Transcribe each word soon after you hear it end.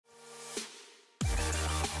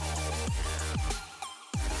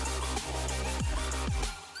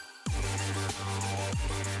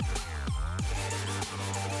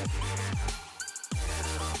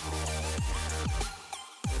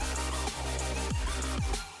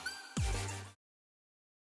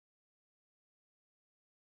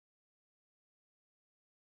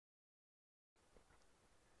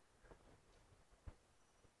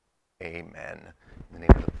Amen. In the name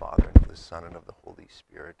of the Father, and of the Son, and of the Holy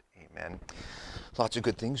Spirit. Amen. Lots of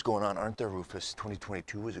good things going on, aren't there, Rufus?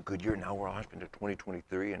 2022 was a good year. Now we're on into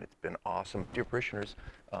 2023, and it's been awesome. Dear parishioners,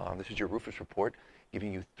 this is your Rufus report,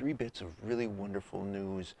 giving you 3 bits of really wonderful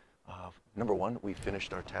news. Number 1, we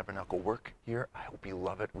finished our tabernacle work here. I hope you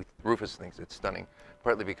love it. Rufus thinks it's stunning,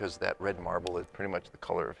 partly because that red marble is pretty much the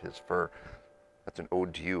color of his fur. That's an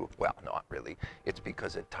ode to you. Well, not really. It's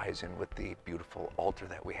because it ties in with the beautiful altar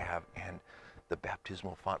that we have and the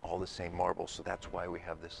baptismal font, all the same marble. So that's why we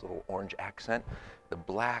have this little orange accent. The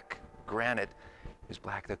black granite is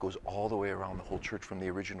black that goes all the way around the whole church from the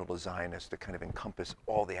original design as to kind of encompass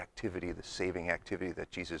all the activity, the saving activity that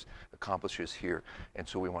Jesus accomplishes here. And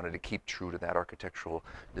so we wanted to keep true to that architectural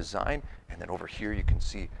design. And then over here you can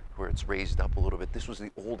see where it's raised up a little bit. This was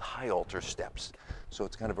the old high altar steps. So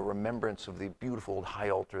it's kind of a remembrance of the beautiful old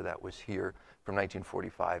high altar that was here from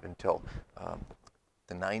 1945 until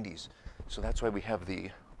the 90s. So that's why we have the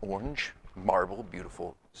orange marble,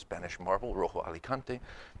 beautiful Spanish marble, Rojo Alicante.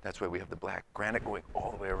 That's why we have the black granite going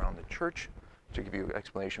all the way around the church. To give you an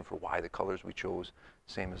explanation for why the colors we chose,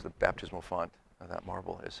 same as the baptismal font of that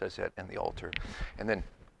marble, it says that, and the altar. And then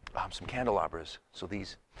some candelabras. So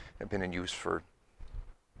these have been in use for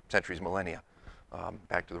centuries, millennia,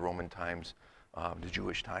 back to the Roman times, the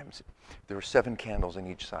Jewish times. There are 7 candles on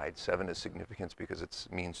each side. 7 is significance because it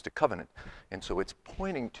means to covenant. And so it's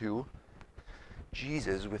pointing to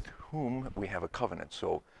Jesus, with whom we have a covenant.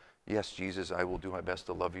 So, yes, Jesus, I will do my best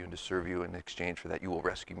to love you and to serve you. In exchange for that, you will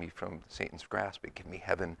rescue me from Satan's grasp and give me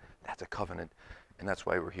heaven. That's a covenant. And that's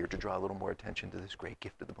why we're here, to draw a little more attention to this great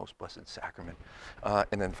gift of the most blessed sacrament.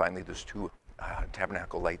 And then finally, there's 2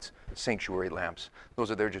 tabernacle lights, sanctuary lamps.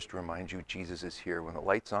 Those are there just to remind you Jesus is here. When the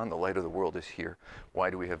light's on, the light of the world is here.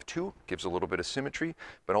 Why do we have 2? Gives a little bit of symmetry,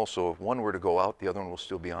 but also if one were to go out, the other one will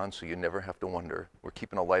still be on, so you never have to wonder. We're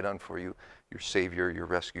keeping a light on for you. Your Savior, your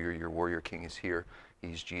rescuer, your warrior king is here.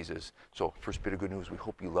 He's Jesus. So first bit of good news, we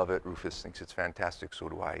hope you love it. Rufus thinks it's fantastic, so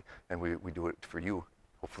do I, and we do it for you.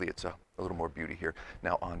 Hopefully it's a little more beauty here.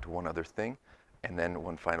 Now on to one other thing, and then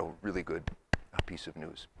one final really good piece of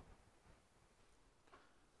news.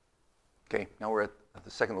 Okay, now we're at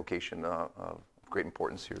the second location of great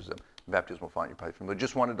importance. Here's the baptismal font. You're probably familiar.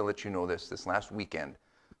 Just wanted to let you know this last weekend,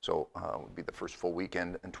 so it would be the first full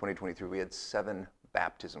weekend in 2023, we had 7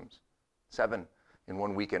 baptisms. 7 in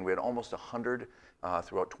one weekend. We had almost 100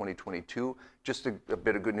 throughout 2022. Just a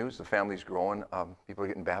bit of good news, the family's growing. People are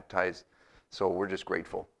getting baptized. So we're just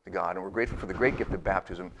grateful to God, and we're grateful for the great gift of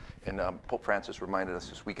baptism. And Pope Francis reminded us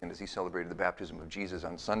this weekend as he celebrated the baptism of Jesus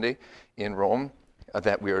on Sunday in Rome,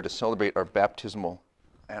 that we are to celebrate our baptismal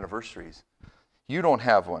anniversaries. You don't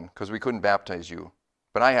have one because we couldn't baptize you,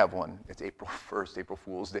 but I have one. It's April 1st, April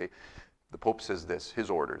Fool's Day. The Pope says this, his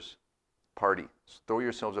orders: party. Throw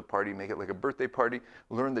yourselves a party, make it like a birthday party.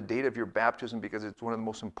 Learn the date of your baptism because it's one of the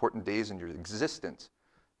most important days in your existence,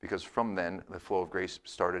 because from then the flow of grace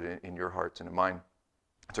started in your hearts and in mine.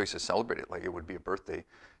 So he says celebrate it like it would be a birthday.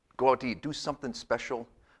 Go out to eat, do something special.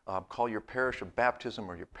 Call your parish of baptism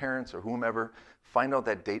or your parents or whomever. Find out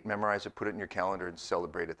that date, memorize it, put it in your calendar, and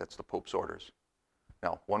celebrate it. That's the Pope's orders.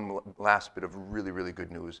 Now, one last bit of really, really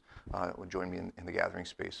good news. Join me in the gathering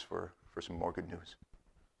space for some more good news.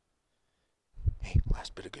 Hey,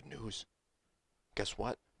 last bit of good news. Guess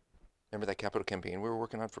what? Remember that capital campaign we were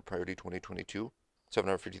working on for Priority 2022?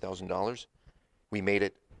 $750,000? We made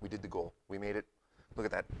it. We did the goal. We made it. Look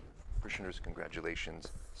at that. Parishioners,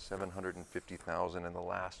 congratulations. $750,000 in the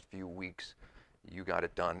last few weeks. You got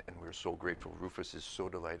it done, and we're so grateful. Rufus is so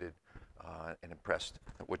delighted and impressed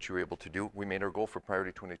at what you were able to do. We made our goal for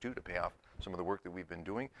Priority 22 to pay off some of the work that we've been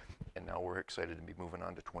doing, and now we're excited to be moving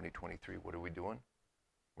on to 2023. What are we doing?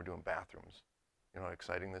 We're doing bathrooms. You know how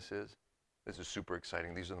exciting this is? This is super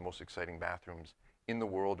exciting. These are the most exciting bathrooms in the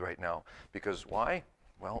world right now. Because why?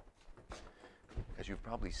 Well, as you've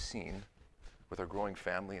probably seen, with our growing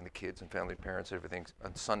family and the kids and family parents and everything,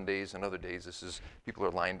 on Sundays and other days, people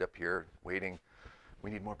are lined up here waiting. We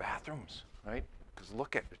need more bathrooms, right? Because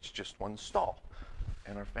look at it, it's just one stall.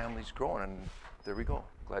 And our family's growing, and there we go.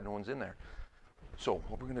 Glad no one's in there. So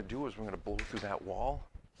what we're gonna do is we're gonna blow through that wall.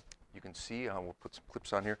 You can see, we'll put some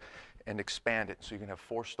clips on here, and expand it. So you can have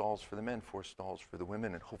 4 stalls for the men, 4 stalls for the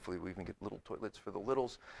women, and hopefully we even get little toilets for the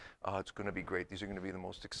littles. It's gonna be great. These are gonna be the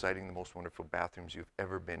most exciting, the most wonderful bathrooms you've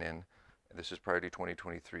ever been in. This is Priority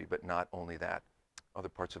 2023, but not only that. Other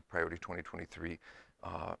parts of Priority 2023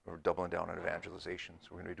 are doubling down on evangelization. So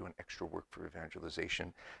we're going to be doing extra work for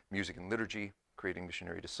evangelization, music and liturgy, creating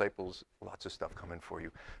missionary disciples, lots of stuff coming for you.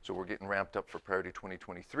 So we're getting ramped up for Priority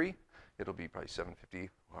 2023. It'll be probably 750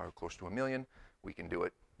 or close to $1 million. We can do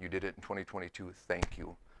it. You did it in 2022. Thank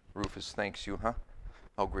you. Rufus thanks you, huh?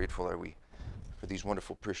 How grateful are we for these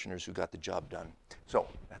wonderful parishioners who got the job done. So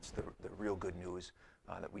that's the real good news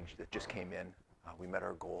that just came in. We met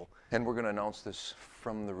our goal. And we're going to announce this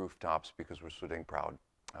from the rooftops because we're so dang proud.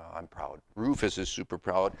 I'm proud. Rufus is super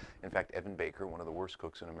proud. In fact, Evan Baker, one of the worst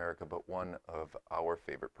cooks in America, but one of our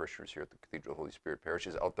favorite parishioners here at the Cathedral Holy Spirit Parish,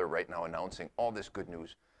 is out there right now announcing all this good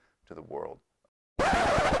news to the world.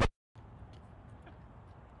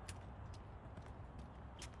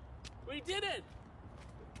 We did it!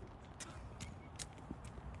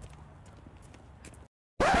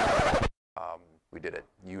 We did it.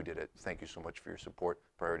 You did it. Thank you so much for your support.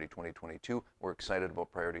 Priority 2022. We're excited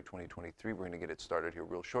about Priority 2023. We're going to get it started here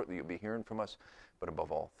real shortly. You'll be hearing from us. But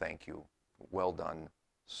above all, thank you. Well done.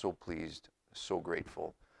 So pleased. So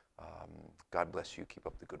grateful. God bless you. Keep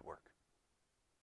up the good work.